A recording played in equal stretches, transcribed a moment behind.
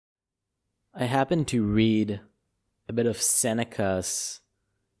I happened to read a bit of Seneca's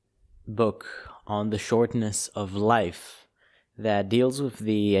book on the shortness of life that deals with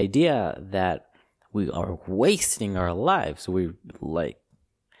the idea that we are wasting our lives. We like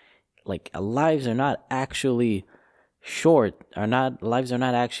lives are not actually short, lives are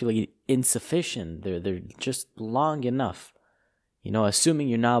not actually insufficient. They're just long enough. Assuming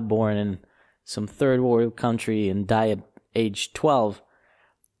you're not born in some third world country and die at age 12,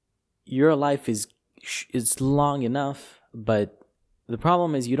 your life is long enough, but the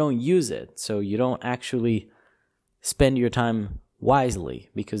problem is you don't use it, so you don't actually spend your time wisely,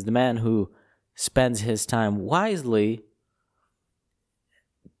 because the man who spends his time wisely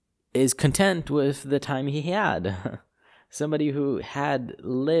is content with the time he had. Somebody who had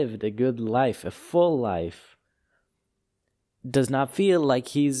lived a good life, a full life, does not feel like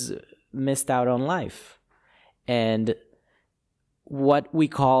he's missed out on life. And what we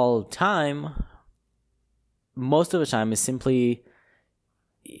call time, most of the time, is simply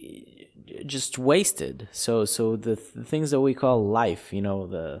just wasted. So the things that we call life,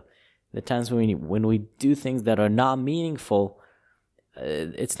 the times when we do things that are not meaningful,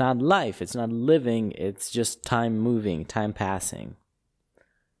 it's not life, it's not living, it's just time moving, time passing.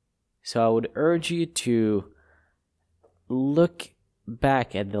 So I would urge you to look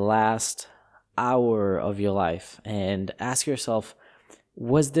back at the last hour of your life and ask yourself,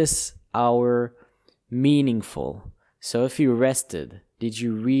 was this hour meaningful? So if you rested, did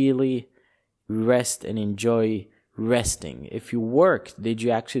you really rest and enjoy resting? If you worked, did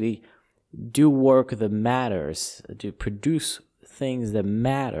you actually do work that matters, to produce things that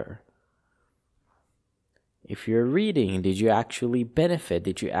matter? If you're reading, did you actually benefit?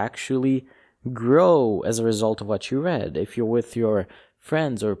 Did you actually grow as a result of what you read? If you're with your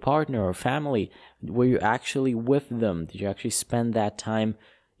friends or partner or family, were you actually with them? Did you actually spend that time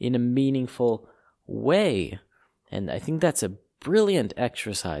in a meaningful way? And I think that's a brilliant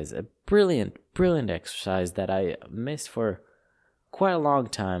exercise, a brilliant exercise that I missed for quite a long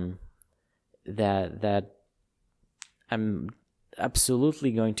time, that I'm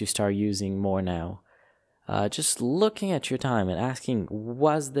absolutely going to start using more now. Just looking at your time and asking,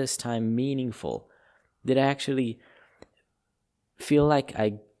 was this time meaningful? Did I actually feel like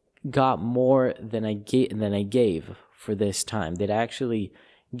I got more than I gave for this time? Did I actually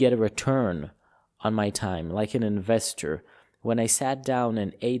get a return on my time, like an investor? When I sat down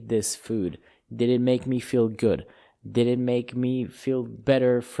and ate this food, did it make me feel good? Did it make me feel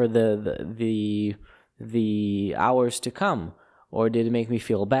better for the hours to come? Or did it make me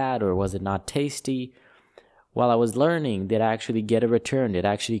feel bad? Or was it not tasty? While I was learning, did I actually get a return? Did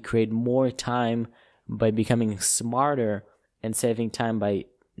I actually create more time by becoming smarter and saving time by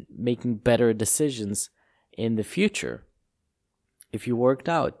making better decisions in the future? If you worked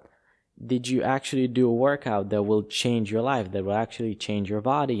out, did you actually do a workout that will change your life, that will actually change your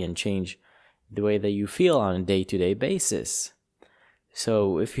body and change the way that you feel on a day-to-day basis?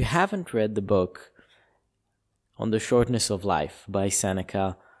 So if you haven't read the book On the Shortness of Life by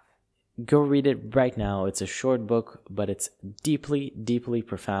Seneca, go read it right now. It's a short book, but it's deeply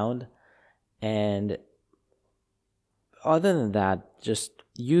profound. And other than that, just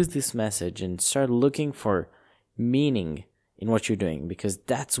use this message and start looking for meaning in what you're doing, because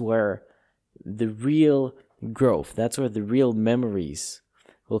that's where the real growth, that's where the real memories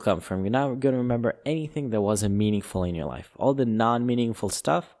will come from. You're not going to remember anything that wasn't meaningful in your life. All the non-meaningful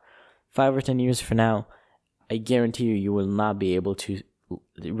stuff, 5 or 10 years from now, I guarantee you will not be able to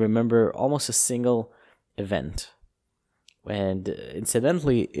remember almost a single event. And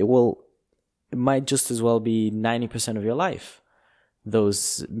incidentally, it might just as well be 90% of your life,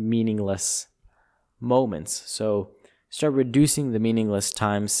 those meaningless moments. So start reducing the meaningless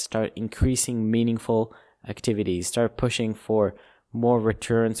times, start increasing meaningful activities, start pushing for more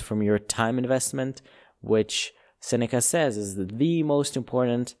returns from your time investment, which Seneca says is the most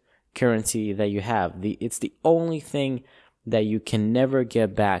important currency that you have. It's the only thing that you can never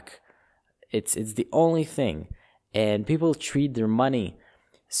get back. It's the only thing. And people treat their money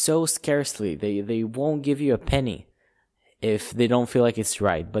so scarcely. They won't give you a penny if they don't feel like it's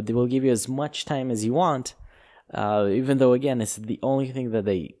right, but they will give you as much time as you want, even though, again, it's the only thing that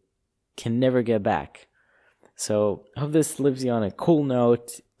they can never get back. So I hope this leaves you on a cool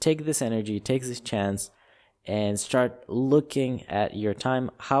note. Take this energy, take this chance, and start looking at your time.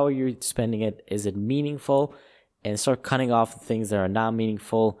 How are you spending it? Is it meaningful? And start cutting off the things that are not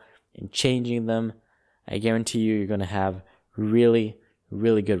meaningful and changing them. I guarantee you're going to have really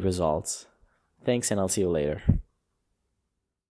good results. Thanks, and I'll see you later.